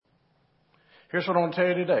Here's what I want to tell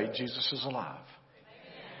you today. Jesus is alive.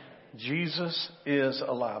 Jesus is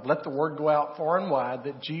alive. Let the word go out far and wide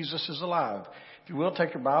that Jesus is alive. If you will,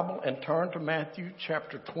 take your Bible and turn to Matthew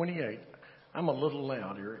chapter 28. I'm a little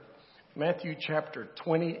loud here. Matthew chapter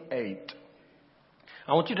 28.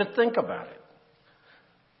 I want you to think about it.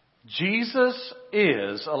 Jesus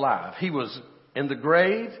is alive. He was in the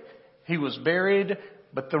grave. He was buried.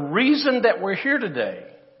 But the reason that we're here today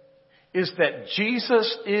is that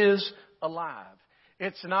Jesus is alive.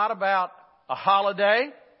 It's not about a holiday.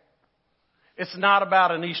 It's not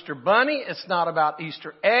about an Easter bunny. It's not about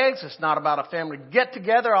Easter eggs. It's not about a family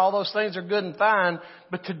get-together. All those things are good and fine.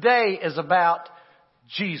 But today is about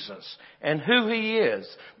Jesus and who He is.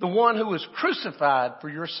 The one who was crucified for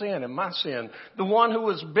your sin and my sin. The one who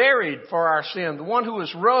was buried for our sin. The one who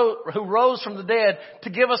rose from the dead to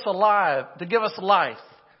give us life.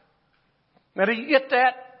 Now, do you get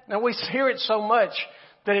that? Now, we hear it so much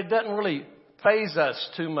that it doesn't really faze us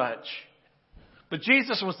too much. But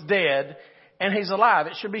Jesus was dead and He's alive.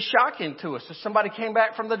 It should be shocking to us that somebody came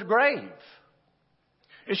back from the grave.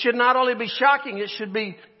 It should not only be shocking, it should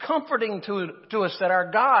be comforting to us that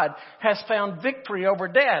our God has found victory over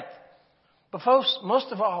death. But folks,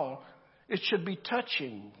 most of all, it should be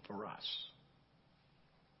touching for us.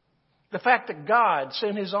 The fact that God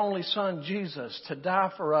sent His only Son, Jesus, to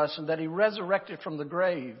die for us and that He resurrected from the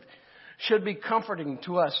grave should be comforting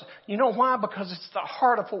to us. You know why? Because it's the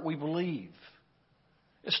heart of what we believe.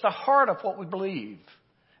 It's the heart of what we believe.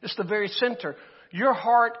 It's the very center. Your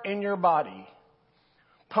heart and your body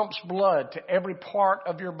pumps blood to every part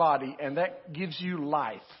of your body, and that gives you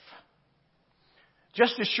life.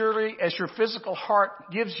 Just as surely as your physical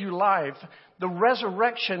heart gives you life, the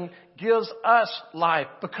resurrection gives us life.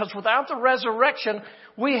 Because without the resurrection,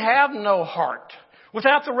 we have no heart.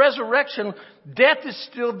 Without the resurrection, death is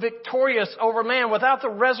still victorious over man. Without the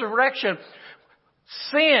resurrection,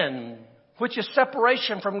 sin, which is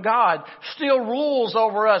separation from God, still rules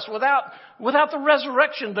over us. Without the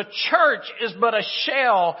resurrection, the church is but a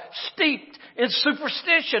shell steeped in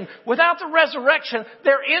superstition. Without the resurrection,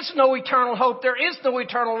 there is no eternal hope. There is no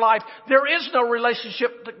eternal life. There is no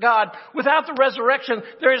relationship to God. Without the resurrection,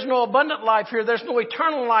 there is no abundant life here. There's no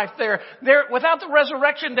eternal life there. Without the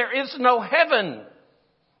resurrection, there is no heaven.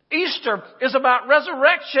 Easter is about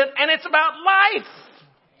resurrection and it's about life.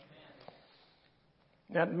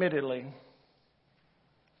 Now, admittedly,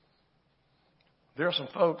 there are some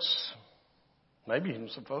folks, maybe even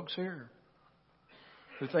some folks here,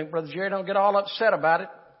 who think, Brother Jerry, don't get all upset about it.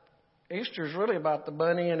 Easter is really about the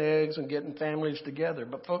bunny and eggs and getting families together.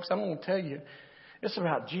 But folks, I'm going to tell you, it's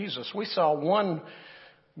about Jesus. We saw one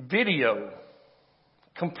video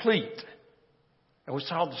complete, and we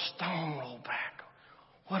saw the stone roll back.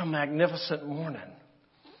 What a magnificent morning.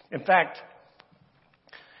 In fact,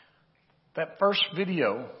 that first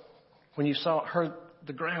video, when you heard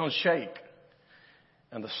the ground shake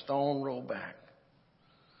and the stone roll back.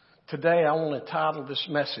 Today, I want to title this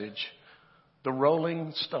message, The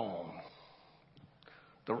Rolling Stone.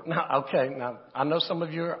 Now, I know some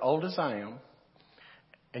of you are old as I am,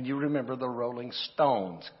 and you remember the Rolling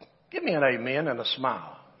Stones. Give me an amen and a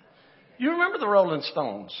smile. You remember the Rolling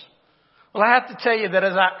Stones? Well, I have to tell you that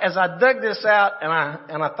as I dug this out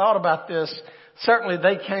and I thought about this, certainly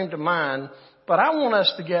they came to mind. But I want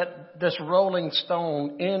us to get this Rolling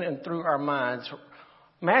Stone in and through our minds.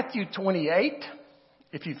 Matthew 28,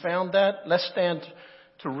 if you found that, let's stand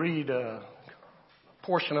to read a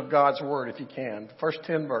portion of God's Word if you can. The first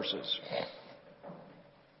 10 verses.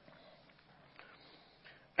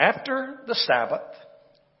 After the Sabbath,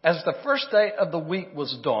 as the first day of the week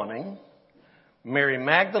was dawning, Mary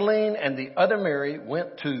Magdalene and the other Mary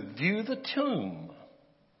went to view the tomb.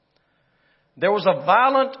 There was a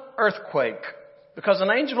violent earthquake because an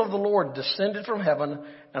angel of the Lord descended from heaven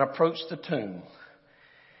and approached the tomb.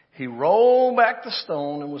 He rolled back the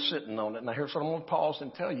stone and was sitting on it. Now here's what I'm going to pause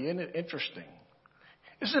and tell you. Isn't it interesting?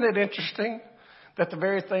 Isn't it interesting that the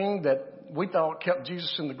very thing that we thought kept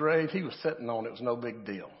Jesus in the grave, He was sitting on it. It was no big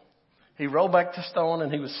deal. He rolled back the stone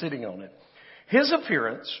and He was sitting on it. His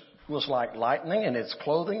appearance was like lightning and His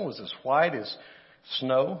clothing was as white as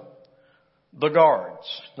snow. The guards.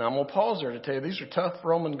 Now I'm going to pause there to tell you these are tough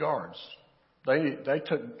Roman guards. They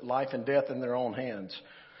took life and death in their own hands.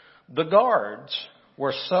 The guards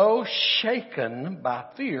were so shaken by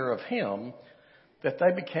fear of Him that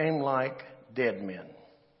they became like dead men.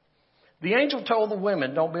 The angel told the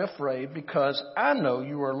women, don't be afraid because I know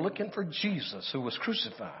you are looking for Jesus who was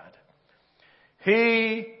crucified.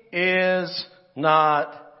 He is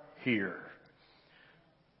not here.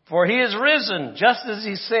 For He is risen, just as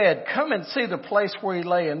He said. Come and see the place where He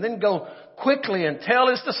lay, and then go quickly and tell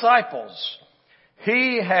His disciples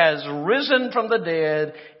He has risen from the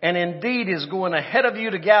dead and indeed is going ahead of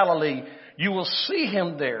you to Galilee. You will see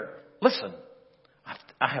him there. Listen,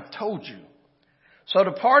 I have told you. So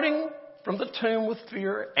departing from the tomb with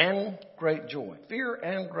fear and great joy,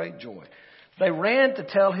 they ran to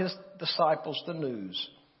tell his disciples the news.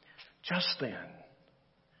 Just then,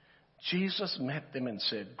 Jesus met them and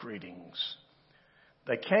said, "Greetings."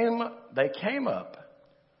 They came up,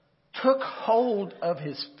 took hold of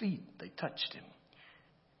his feet. They touched him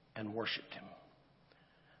and worshiped him.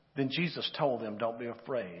 Then Jesus told them, "Don't be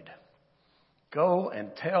afraid. Go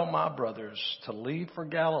and tell my brothers to leave for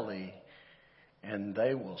Galilee, and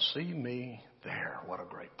they will see me there." What a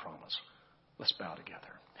great promise. Let's bow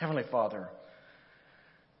together. Heavenly Father,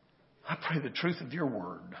 I pray the truth of your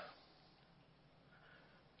word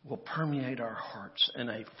will permeate our hearts in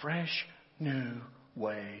a fresh, new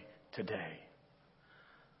way today.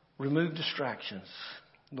 Remove distractions.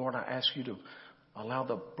 Lord, I ask you to allow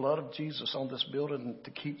the blood of Jesus on this building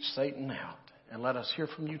to keep Satan out. And let us hear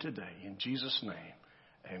from you today. In Jesus' name,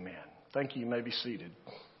 amen. Thank you. You may be seated.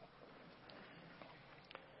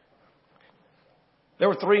 There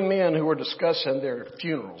were 3 men who were discussing their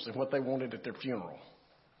funerals and what they wanted at their funeral.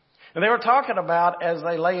 And they were talking about, as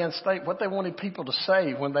they lay in state, what they wanted people to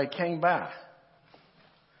say when they came by.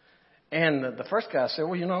 And the first guy said,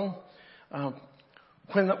 "Well,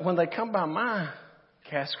 when they come by my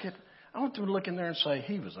casket, I want them to look in there and say,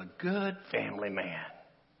 he was a good family man."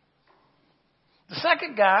 The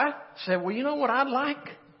second guy said, "Well, you know what I'd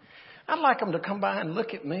like? I'd like them to come by and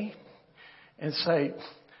look at me and say,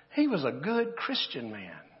 he was a good Christian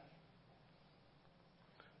man."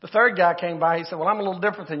 The third guy came by. He said, "Well, I'm a little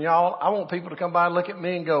different than y'all. I want people to come by and look at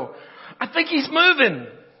me and go, I think he's moving."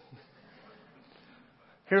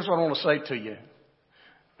 Here's what I want to say to you.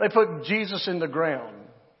 They put Jesus in the ground.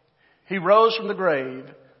 He rose from the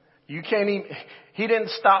grave. He didn't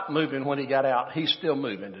stop moving when he got out. He's still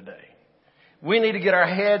moving today. We need to get our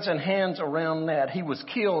heads and hands around that. He was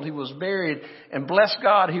killed. He was buried. And bless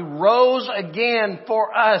God, he rose again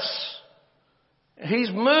for us.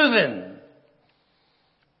 He's moving.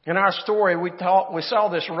 In our story, we saw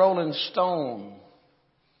this rolling stone.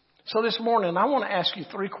 So this morning, I want to ask you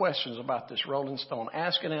 3 questions about this rolling stone.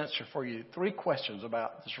 Ask and answer for you 3 questions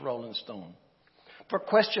about this rolling stone. For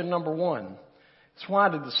question number 1, is why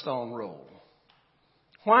did the stone roll?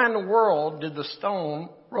 Why in the world did the stone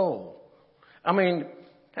roll? I mean,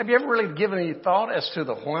 have you ever really given any thought as to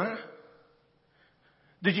the why?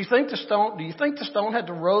 Do you think the stone had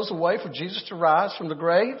to rose away for Jesus to rise from the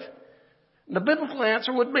grave? And the biblical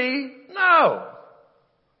answer would be no.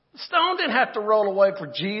 The stone didn't have to roll away for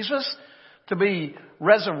Jesus to be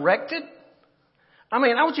resurrected. I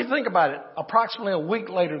mean, I want you to think about it. Approximately a week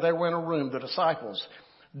later, they were in a room, the disciples.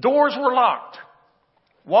 Doors were locked.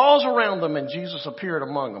 Walls around them, and Jesus appeared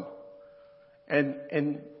among them.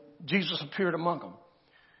 And Jesus appeared among them.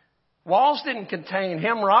 Walls didn't contain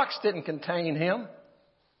him. Rocks didn't contain him.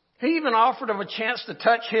 He even offered them a chance to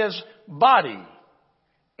touch his body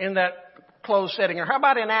in that closed setting. Or how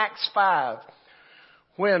about in Acts 5,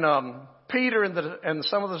 when Peter and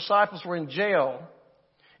some of the disciples were in jail,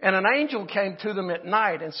 and an angel came to them at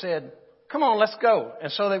night and said, "Come on, let's go."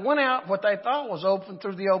 And so they went out what they thought was open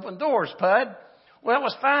through the open doors, Pud. Well, it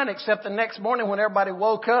was fine, except the next morning when everybody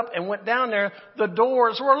woke up and went down there, the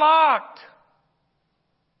doors were locked.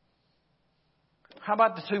 How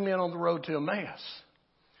about the 2 men on the road to Emmaus?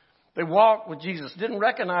 They walked with Jesus, didn't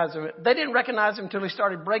recognize him. They didn't recognize him until he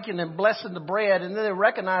started breaking and blessing the bread, and then they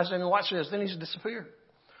recognized him, and watch this, then he's disappeared.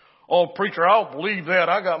 "Oh, preacher, I don't believe that.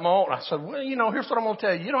 I got my own." I said, "Well, here's what I'm going to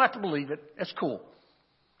tell you. You don't have to believe it. It's cool.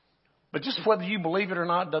 But just whether you believe it or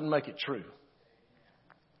not doesn't make it true.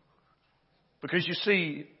 Because you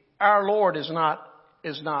see, our Lord is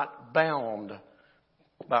not bound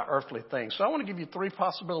by earthly things." So I want to give you 3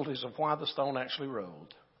 possibilities of why the stone actually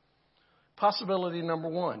rolled. Possibility number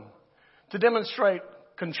 1, to demonstrate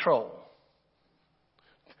control.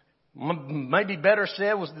 Maybe better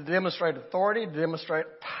said was to demonstrate authority, to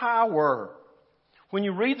demonstrate power. When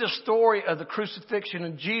you read the story of the crucifixion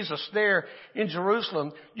of Jesus there in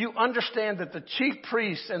Jerusalem, you understand that the chief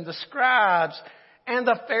priests and the scribes and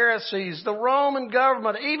the Pharisees, the Roman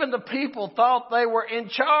government, even the people thought they were in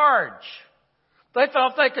charge. They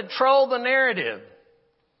thought they controlled the narrative.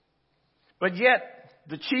 But yet,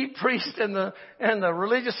 the chief priests and the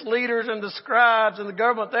religious leaders and the scribes and the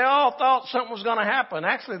government, they all thought something was going to happen.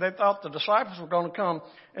 Actually, they thought the disciples were going to come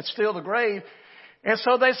and steal the grave. And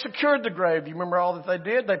so they secured the grave. Do you remember all that they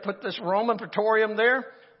did? They put this Roman praetorium there.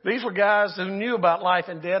 These were guys who knew about life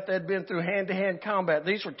and death. They'd been through hand-to-hand combat.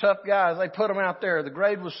 These were tough guys. They put them out there. The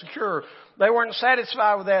grave was secure. They weren't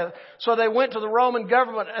satisfied with that. So they went to the Roman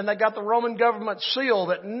government and they got the Roman government seal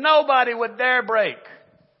that nobody would dare break.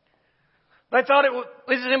 They thought it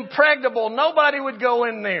was impregnable. Nobody would go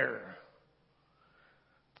in there.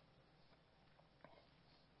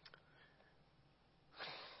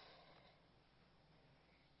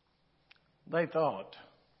 They thought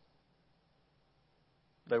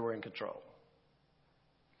they were in control.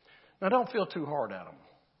 Now, don't feel too hard at them,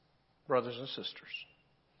 brothers and sisters.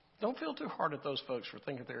 Don't feel too hard at those folks for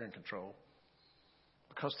thinking they're in control.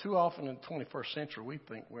 Because too often in the 21st century, we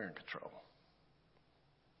think we're in control.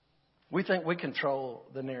 We think we control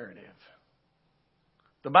the narrative.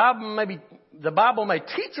 The Bible may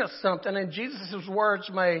teach us something, and Jesus' words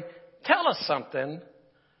may tell us something,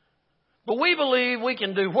 but we believe we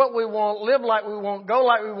can do what we want, live like we want, go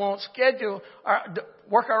like we want,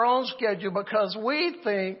 work our own schedule because we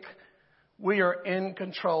think we are in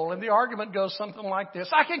control. And the argument goes something like this.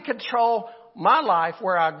 I can control my life,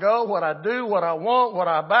 where I go, what I do, what I want, what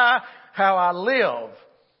I buy, how I live.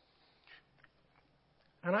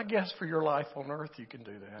 And I guess for your life on earth, you can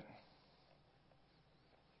do that.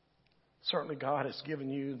 Certainly God has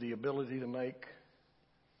given you the ability to make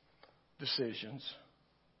decisions.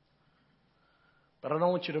 But I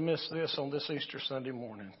don't want you to miss this on this Easter Sunday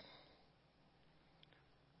morning.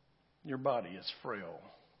 Your body is frail.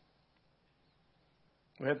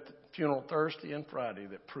 We had the funeral Thursday and Friday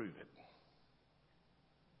that prove it.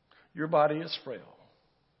 Your body is frail.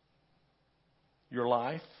 Your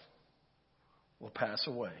life will pass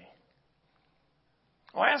away.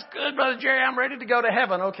 Oh, that's good, Brother Jerry. I'm ready to go to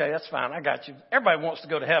heaven. Okay, that's fine. I got you. Everybody wants to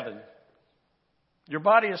go to heaven. Your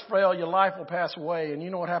body is frail. Your life will pass away. And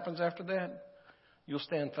you know what happens after that? You'll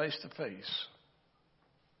stand face to face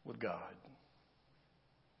with God.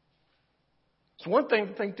 It's one thing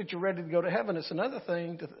to think that you're ready to go to heaven. It's another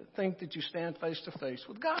thing to think that you stand face to face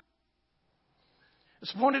with God.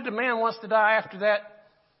 It's appointed a man wants to die after that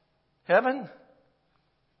heaven.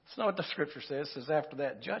 That's not what the Scripture says. It says after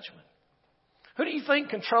that judgment. Who do you think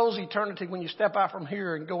controls eternity when you step out from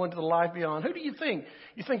here and go into the life beyond? Who do you think?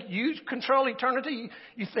 You think you control eternity?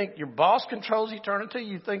 You think your boss controls eternity?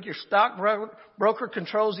 You think your stockbroker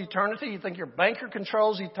controls eternity? You think your banker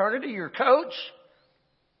controls eternity? Your coach?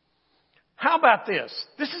 How about this?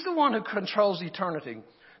 This is the one who controls eternity.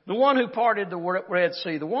 The one who parted the Red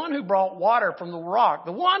Sea. The one who brought water from the rock.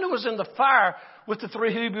 The one who was in the fire with the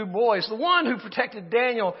 3 Hebrew boys. The one who protected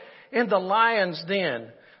Daniel in the lion's den.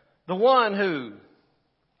 The one who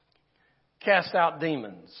cast out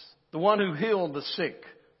demons. The one who healed the sick.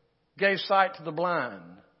 Gave sight to the blind.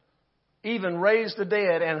 Even raised the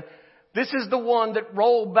dead. And this is the one that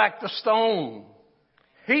rolled back the stone.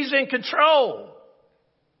 He's in control.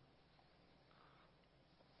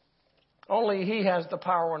 Only He has the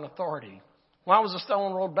power and authority. Why was the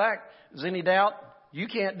stone rolled back? Is any doubt? You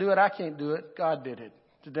can't do it. I can't do it. God did it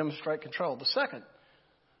to demonstrate control. The second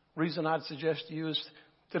reason I'd suggest to you is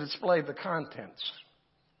to display the contents.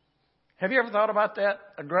 Have you ever thought about that?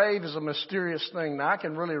 A grave is a mysterious thing. Now, I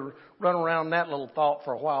can really run around that little thought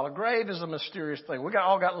for a while. A grave is a mysterious thing. We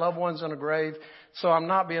all got loved ones in a grave, so I'm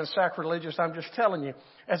not being sacrilegious. I'm just telling you.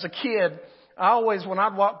 As a kid, when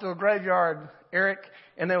I'd walk through a graveyard, Eric,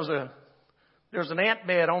 and there was an ant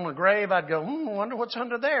bed on the grave, I'd go, wonder what's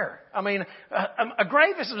under there. I mean, a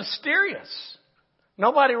grave is mysterious.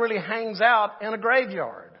 Nobody really hangs out in a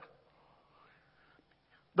graveyard.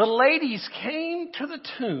 The ladies came to the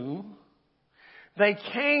tomb. They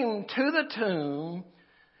came to the tomb,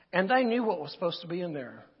 and they knew what was supposed to be in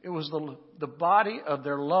there. It was the body of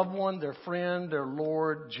their loved one, their friend, their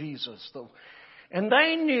Lord Jesus. And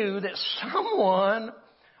they knew that someone,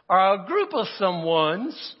 or a group of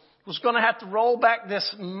someones, was going to have to roll back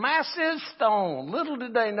this massive stone. Little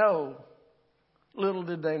did they know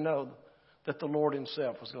that the Lord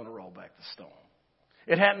Himself was going to roll back the stone.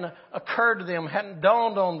 It hadn't occurred to them, hadn't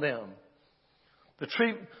dawned on them. The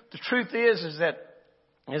truth is that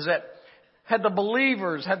had the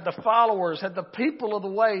believers, had the followers, had the people of the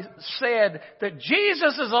way said that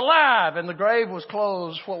Jesus is alive and the grave was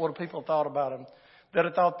closed, what would people thought about Him? They'd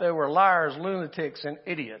have thought they were liars, lunatics, and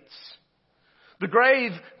idiots. The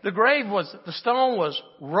stone was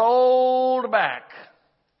rolled back.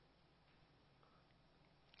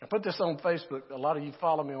 I put this on Facebook. A lot of you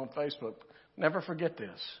follow me on Facebook. Never forget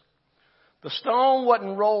this. The stone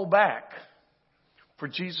wasn't rolled back for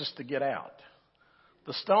Jesus to get out.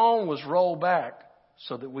 The stone was rolled back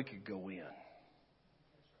so that we could go in.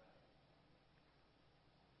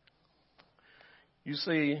 You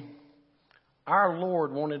see, our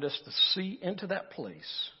Lord wanted us to see into that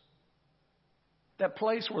place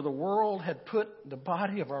where the world had put the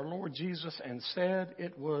body of our Lord Jesus and said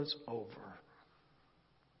it was over.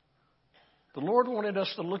 The Lord wanted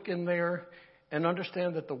us to look in there and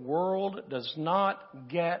understand that the world does not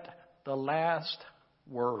get the last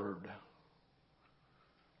word.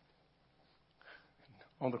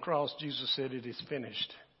 On the cross, Jesus said, "It is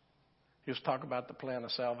finished." He was talking about the plan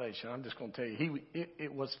of salvation. I'm just going to tell you,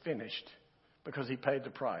 it was finished because he paid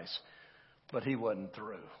the price. But he wasn't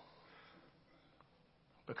through.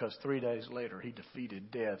 Because 3 days later, he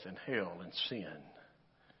defeated death and hell and sin.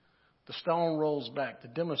 The stone rolls back to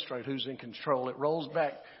demonstrate who's in control. It rolls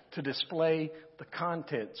back to display the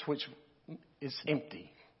contents, which is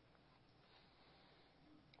empty.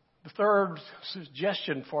 The third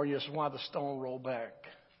suggestion for you is why the stone rolled back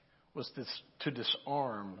was to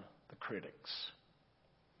disarm the critics.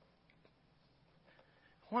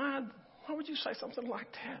 Why would you say something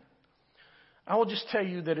like that? I will just tell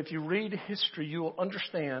you that if you read history, you will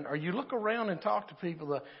understand, or you look around and talk to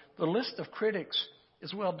people, the list of critics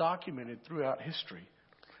is well documented throughout history.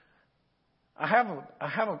 I have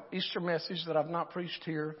an Easter message that I've not preached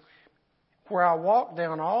here, where I walk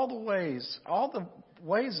down all the ways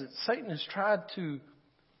that Satan has tried to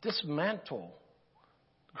dismantle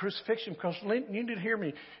crucifixion. Because you need to hear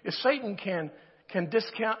me. If Satan can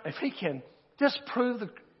discount, if he can disprove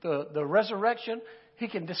the resurrection, he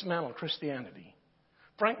can dismantle Christianity.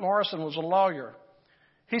 Frank Morrison was a lawyer.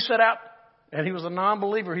 He set out, and he was a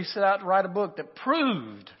non-believer. He set out to write a book that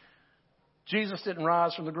proved Jesus didn't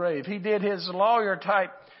rise from the grave. He did his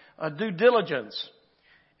lawyer-type due diligence.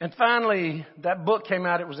 And finally, that book came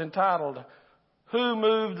out. It was entitled, "Who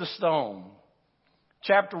Moved the Stone?"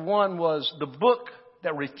 Chapter 1 was the book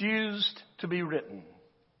that refused to be written.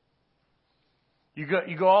 You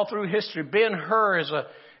go all through history. Ben-Hur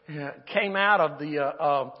came out of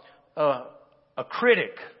a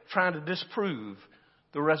critic trying to disprove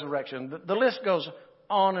the resurrection. The list goes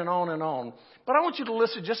on and on and on. But I want you to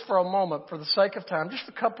listen just for a moment, for the sake of time, just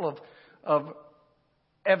a couple of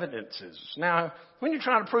evidences. Now, when you're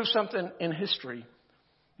trying to prove something in history,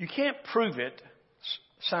 you can't prove it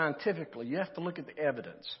scientifically. You have to look at the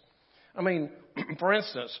evidence. I mean, for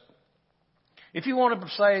instance, if you want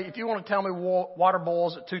to tell me water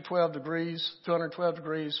boils at 212 degrees,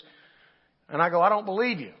 and I go, "I don't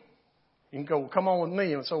believe you." You can go, "Well, come on with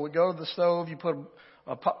me." And so we go to the stove, you put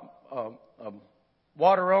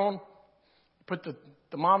water on, put the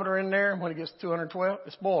thermometer in there, and when it gets 212,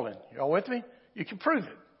 it's boiling. Y'all with me? You can prove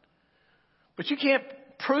it. But you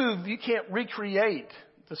can't recreate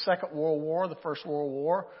the Second World War, the First World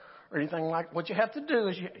War, or anything like. What you have to do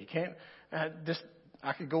is you can't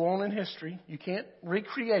I could go on in history. You can't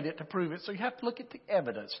recreate it to prove it. So you have to look at the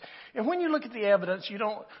evidence. And when you look at the evidence, you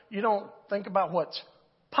don't think about what's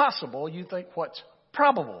possible. You think what's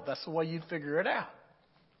probable. That's the way you figure it out.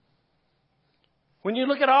 When you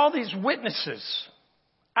look at all these witnesses,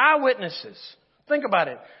 eyewitnesses, think about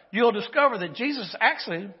it. You'll discover that Jesus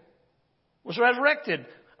actually was resurrected.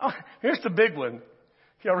 Oh, here's the big one.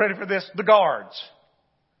 Y'all ready for this? The guards.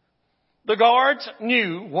 The guards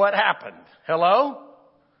knew what happened. Hello?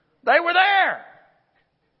 They were there.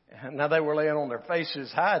 Now they were laying on their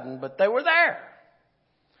faces hiding, but they were there.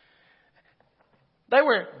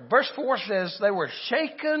 Verse 4 says, they were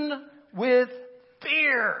shaken with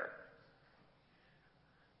fear.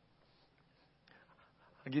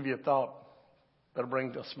 I'll give you a thought that'll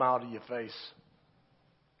bring a smile to your face.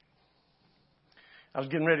 I was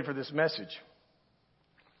getting ready for this message.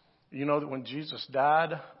 You know that when Jesus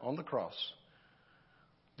died on the cross,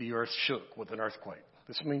 the earth shook with an earthquake.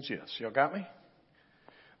 This means yes. Y'all got me?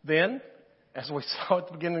 Then, as we saw at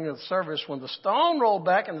the beginning of the service, when the stone rolled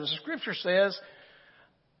back, and the scripture says,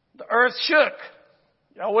 the earth shook.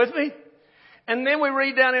 Y'all with me? And then we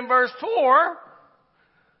read down in verse 4,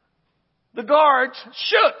 the guards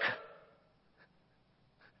shook.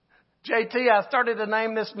 JT, I started to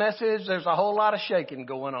name this message, there's a whole lot of shaking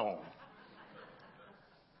going on.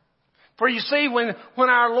 For you see, when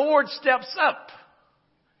our Lord steps up,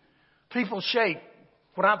 people shake.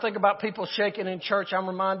 When I think about people shaking in church, I'm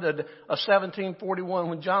reminded of 1741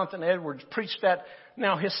 when Jonathan Edwards preached that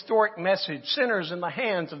now historic message, sinners in the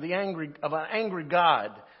hands of an angry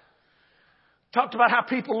God. Talked about how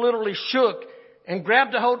people literally shook and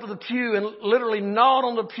grabbed a hold of the pew and literally gnawed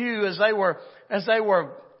on the pew as they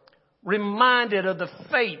were reminded of the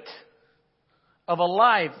fate of a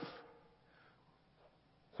life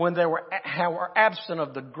when they were absent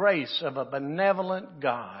of the grace of a benevolent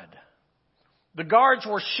God. The guards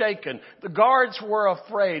were shaken. The guards were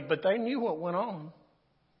afraid, but they knew what went on.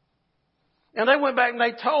 And they went back and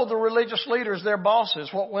they told the religious leaders, their bosses,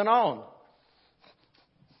 what went on.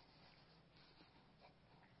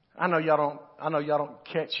 I know y'all don't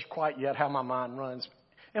catch quite yet how my mind runs.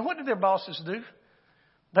 And what did their bosses do?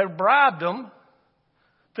 They bribed them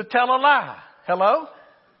to tell a lie. Hello?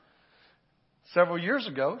 Several years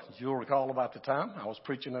ago, you'll recall about the time, I was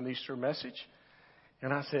preaching an Easter message.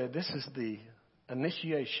 And I said, this is the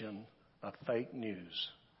initiation of fake news.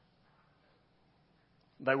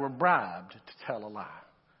 They were bribed to tell a lie.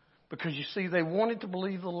 Because you see, they wanted to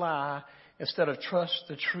believe the lie instead of trust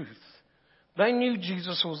the truth. They knew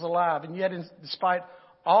Jesus was alive, and yet despite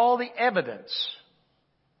all the evidence,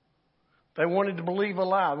 they wanted to believe a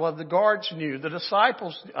lie. Well, the guards knew, the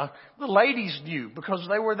disciples, the ladies knew because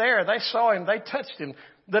they were there. They saw him, they touched him.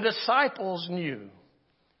 The disciples knew.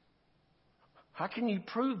 How can you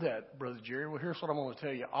prove that, Brother Jerry? Well, here's what I'm going to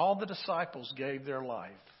tell you. All the disciples gave their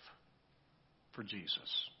life for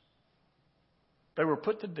Jesus. They were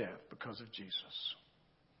put to death because of Jesus.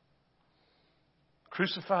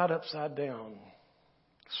 Crucified upside down,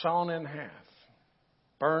 sawn in half,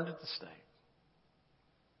 burned at the stake.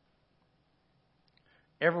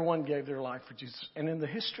 Everyone gave their life for Jesus. And in the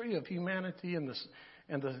history of humanity and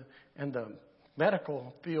the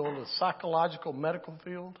medical field, the psychological medical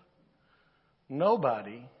field,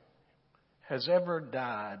 nobody has ever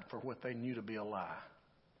died for what they knew to be a lie.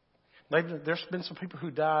 There's been some people who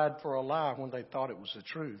died for a lie when they thought it was the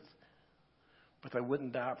truth. But they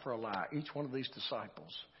wouldn't die for a lie. Each one of these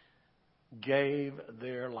disciples gave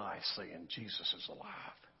their life saying, Jesus is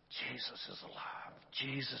alive. Jesus is alive.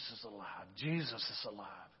 Jesus is alive. Jesus is alive.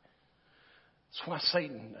 That's why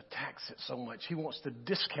Satan attacks it so much. He wants to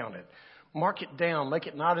discount it, mark it down, make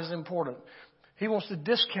it not as important. He wants to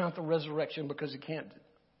discount the resurrection because he can't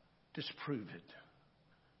disprove it.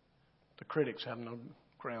 The critics have no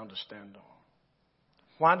ground to stand on.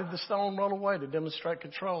 Why did the stone roll away? To demonstrate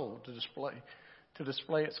control, to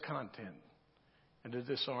display its content, and to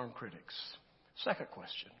disarm critics. Second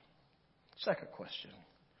question.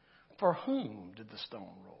 For whom did the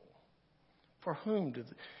stone roll? For whom did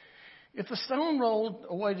if the stone rolled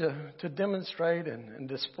away to demonstrate and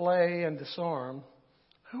display and disarm,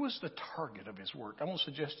 who was the target of his work? I'm going to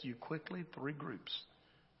suggest to you quickly 3 groups.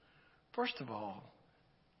 First of all,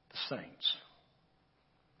 the saints.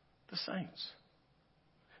 The saints.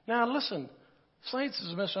 Now listen, saints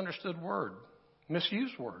is a misunderstood word.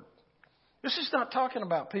 Misused word. This is not talking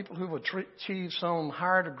about people who have achieved some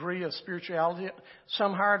higher degree of spirituality,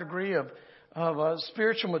 some higher degree of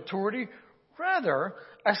spiritual maturity. Rather,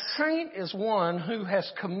 a saint is one who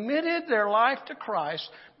has committed their life to Christ,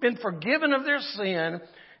 been forgiven of their sin,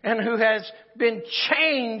 and who has been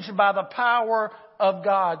changed by the power of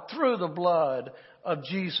God through the blood of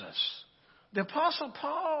Jesus. The Apostle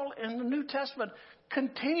Paul in the New Testament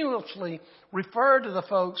continuously referred to the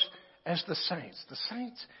folks as the saints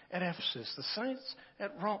at Ephesus, the saints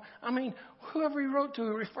at Rome. I mean, whoever he wrote to, he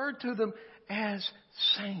referred to them as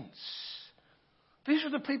saints. These are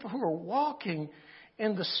the people who are walking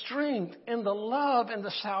in the strength, in the love, in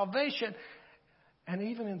the salvation, and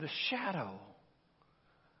even in the shadow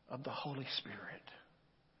of the Holy Spirit.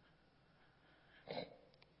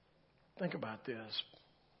 Think about this.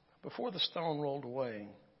 Before the stone rolled away,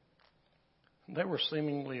 they were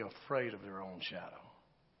seemingly afraid of their own shadow.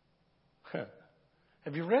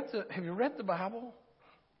 Have you read the Bible?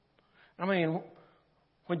 I mean,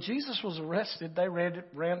 when Jesus was arrested, they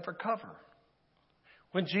ran for cover.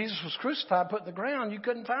 When Jesus was crucified, put in the ground, you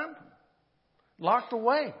couldn't find him. Locked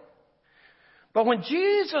away. But when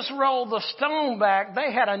Jesus rolled the stone back,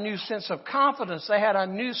 they had a new sense of confidence. They had a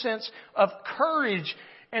new sense of courage.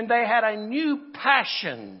 And they had a new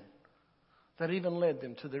passion that even led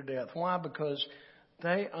them to their death. Why? Because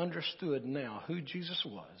they understood now who Jesus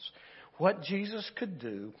was, what Jesus could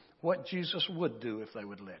do, what Jesus would do if they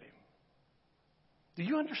would let him. Do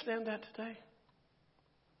you understand that today?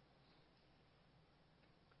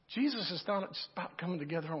 Jesus is not just about coming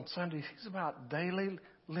together on Sundays. He's about daily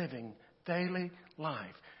living, daily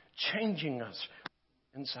life, changing us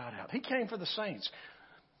inside out. He came for the saints.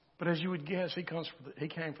 But as you would guess, he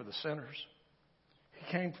came for the sinners.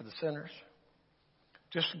 He came for the sinners.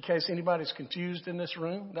 Just in case anybody's confused in this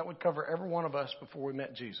room, that would cover every one of us before we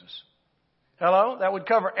met Jesus. Hello? That would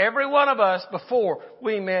cover every one of us before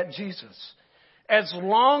we met Jesus. I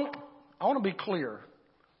want to be clear,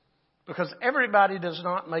 because everybody does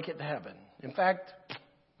not make it to heaven. In fact,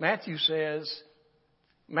 Matthew's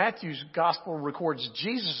gospel records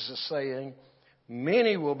Jesus as saying,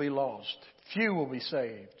 many will be lost, few will be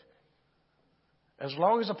saved. As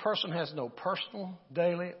long as a person has no personal,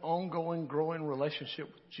 daily, ongoing, growing relationship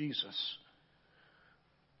with Jesus,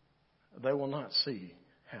 they will not see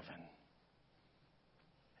heaven.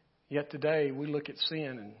 Yet today we look at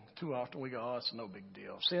sin and too often we go, oh, it's no big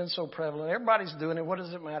deal. Sin's so prevalent. Everybody's doing it. What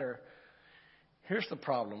does it matter? Here's the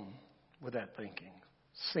problem with that thinking.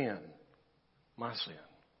 Sin, my sin,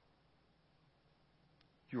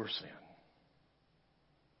 your sin,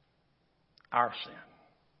 our sin,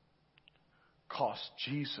 cost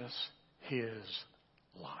Jesus his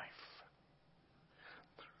life.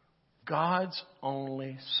 God's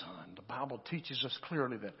only Son. The Bible teaches us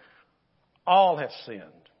clearly that all have sinned.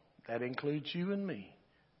 That includes you and me.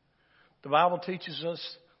 The Bible teaches us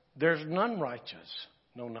there's none righteous,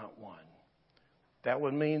 no, not one. That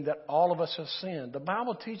would mean that all of us have sinned. The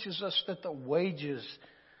Bible teaches us that the wages,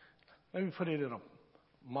 let me put it in a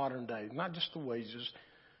modern day, not just the wages,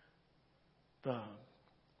 the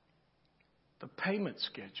payment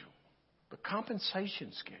schedule, the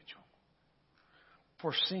compensation schedule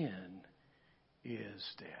for sin is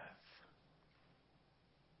death.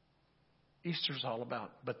 Easter's all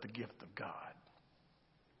about but the gift of God.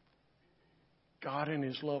 God in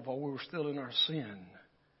His love, while we were still in our sin,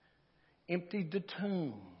 emptied the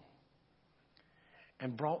tomb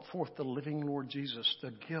and brought forth the living Lord Jesus to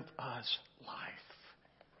give us life.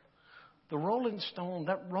 The rolling stone,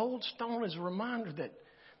 that rolled stone is a reminder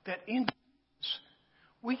that in Jesus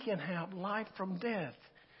we can have life from death.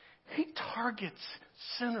 He targets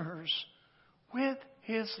sinners with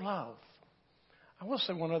His love. I will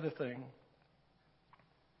say one other thing.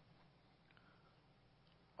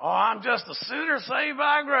 Oh, I'm just a sinner saved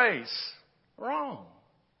by grace. Wrong.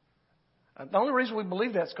 The only reason we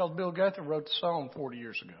believe that is because Bill Guthrie wrote the song 40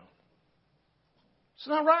 years ago. It's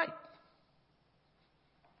not right.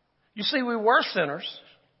 You see, we were sinners.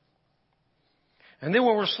 And then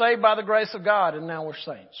we were saved by the grace of God, and now we're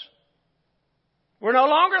saints. We're no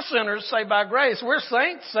longer sinners saved by grace. We're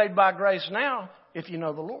saints saved by grace now, if you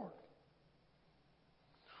know the Lord.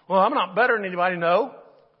 Well, I'm not better than anybody, no.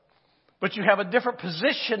 But you have a different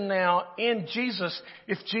position now in Jesus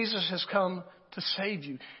if Jesus has come to save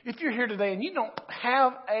you. If you're here today and you don't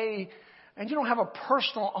have a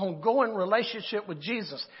personal ongoing relationship with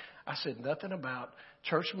Jesus, I said nothing about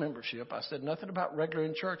church membership. I said nothing about regular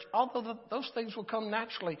in church. Although those things will come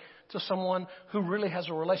naturally to someone who really has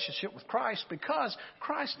a relationship with Christ because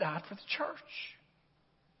Christ died for the church.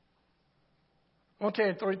 I want to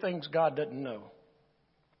tell you 3 things God doesn't know.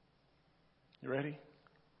 You ready?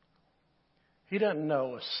 He doesn't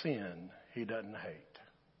know a sin He doesn't hate.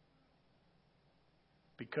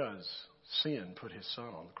 Because sin put His Son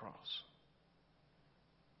on the cross.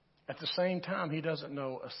 At the same time, He doesn't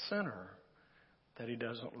know a sinner that He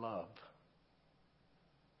doesn't love.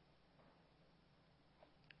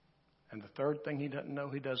 And the third thing He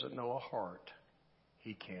doesn't know a heart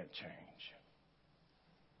He can't change.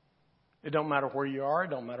 It don't matter where you are,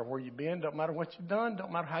 it don't matter where you've been, it don't matter what you've done, it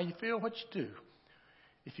don't matter how you feel, what you do.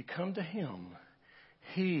 If you come to Him,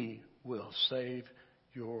 He will save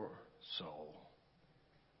your soul.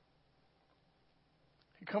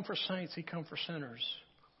 He come for saints, He come for sinners.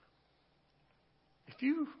 If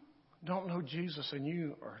you don't know Jesus and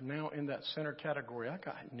you are now in that sinner category, I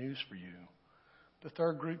got news for you. The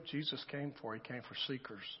third group Jesus came for, He came for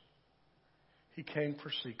seekers. He came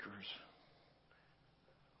for seekers.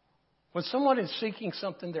 When someone is seeking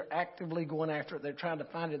something, they're actively going after it. They're trying to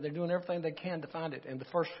find it. They're doing everything they can to find it. And the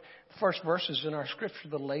first verses in our scripture,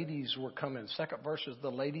 the ladies were coming. Second verses,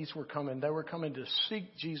 the ladies were coming. They were coming to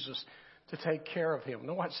seek Jesus to take care of Him.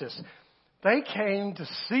 Now watch this. They came to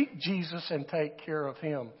seek Jesus and take care of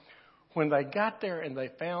Him. When they got there and they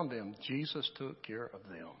found Him, Jesus took care of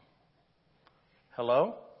them.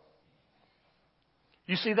 Hello?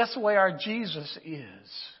 You see, that's the way our Jesus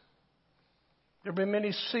is. There have been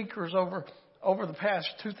many seekers over the past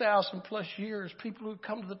 2,000 plus years, people who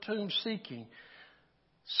come to the tomb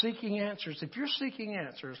seeking answers. If you're seeking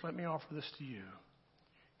answers, let me offer this to you.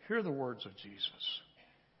 Hear the words of Jesus.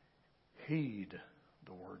 Heed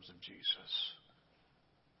the words of Jesus.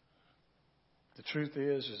 The truth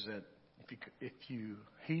is that if you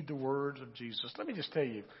heed the words of Jesus, let me just tell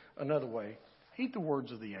you another way. Heed the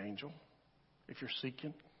words of the angel if you're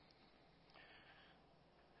seeking.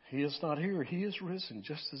 He is not here. He is risen,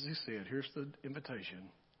 just as He said. Here's the invitation.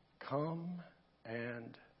 Come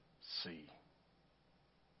and see.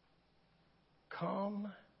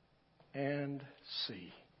 Come and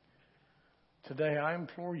see. Today I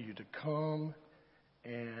implore you to come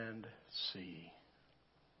and see.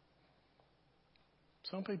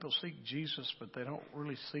 Some people seek Jesus, but they don't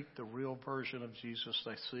really seek the real version of Jesus.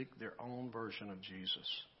 They seek their own version of Jesus.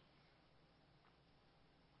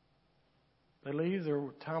 They leave their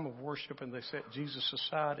time of worship and they set Jesus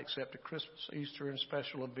aside except at Christmas, Easter, and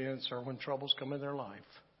special events or when troubles come in their life.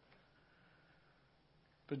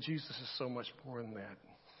 But Jesus is so much more than that.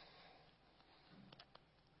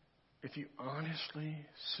 If you honestly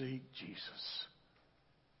seek Jesus,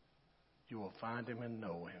 you will find him and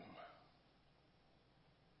know him.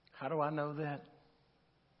 How do I know that?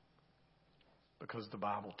 Because the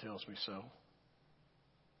Bible tells me so.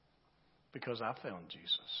 Because I found Jesus.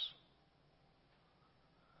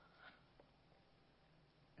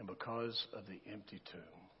 And because of the empty tomb,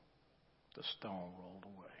 the stone rolled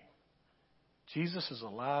away. Jesus is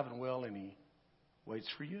alive and well, and he waits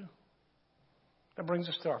for you. That brings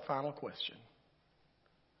us to our final question.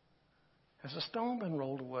 Has the stone been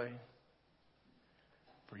rolled away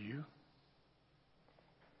for you?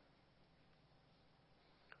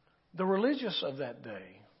 The religious of that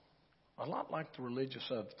day, a lot like the religious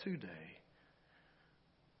of today,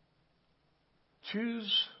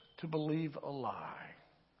 choose to believe a lie.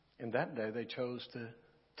 In that day, they chose to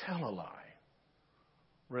tell a lie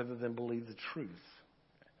rather than believe the truth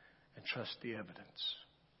and trust the evidence.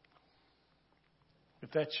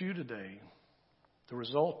 If that's you today, the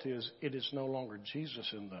result is it is no longer Jesus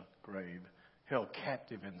in the grave, held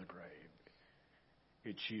captive in the grave.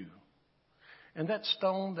 It's you. And that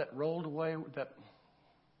stone that rolled away, that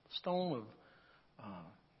stone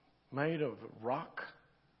made of rock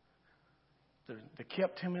that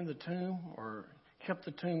kept him in the tomb or kept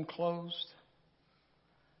the tomb closed,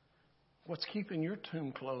 what's keeping your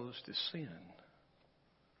tomb closed is sin.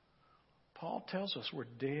 Paul tells us we're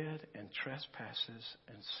dead in trespasses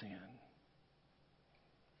and sin.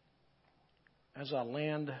 As I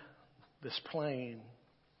land this plane,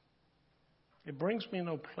 it brings me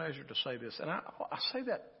no pleasure to say this. And I say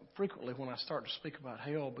that frequently when I start to speak about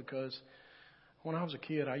hell, because when I was a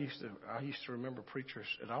kid, I used to remember preachers.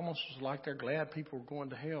 It almost was like they're glad people were going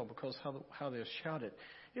to hell because how they shouted.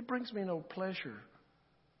 It brings me no pleasure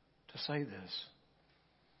to say this.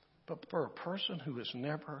 But for a person who has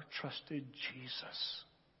never trusted Jesus,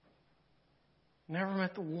 never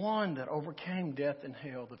met the one that overcame death and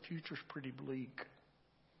hell, the future's pretty bleak.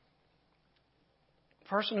 A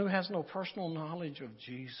person who has no personal knowledge of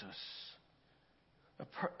Jesus,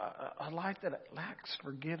 a life that lacks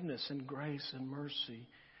forgiveness and grace and mercy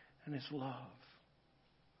and his love.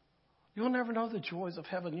 You'll never know the joys of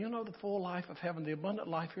heaven. You'll know the full life of heaven, the abundant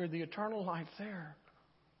life here, the eternal life there.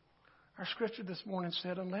 Our scripture this morning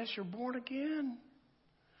said, unless you're born again,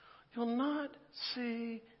 you'll not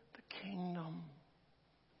see the kingdom.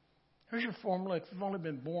 Here's your formula. If you've only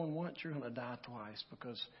been born once, you're going to die twice,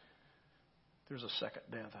 because there's a second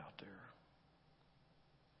death out there.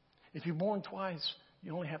 If you're born twice,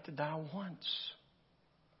 you only have to die once.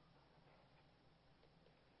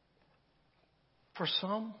 For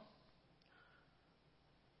some,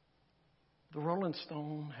 the rolling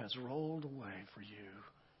stone has rolled away for you,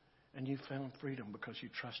 and you found freedom because you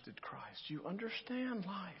trusted Christ. You understand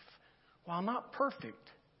life, while not perfect,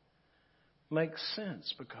 makes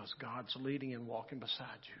sense because God's leading and walking beside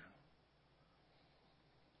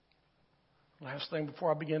you. Last thing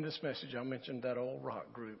before I begin this message, I mentioned that old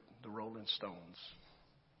rock group, the Rolling Stones.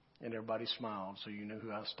 And everybody smiled, so you knew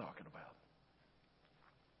who I was talking about.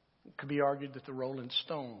 It could be argued that the Rolling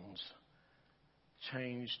Stones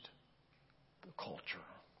changed the culture.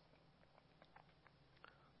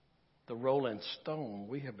 The Rolling Stone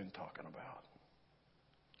we have been talking about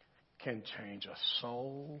can change a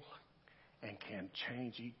soul and can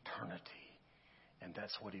change eternity. And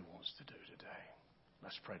that's what he wants to do today.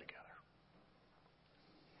 Let's pray together.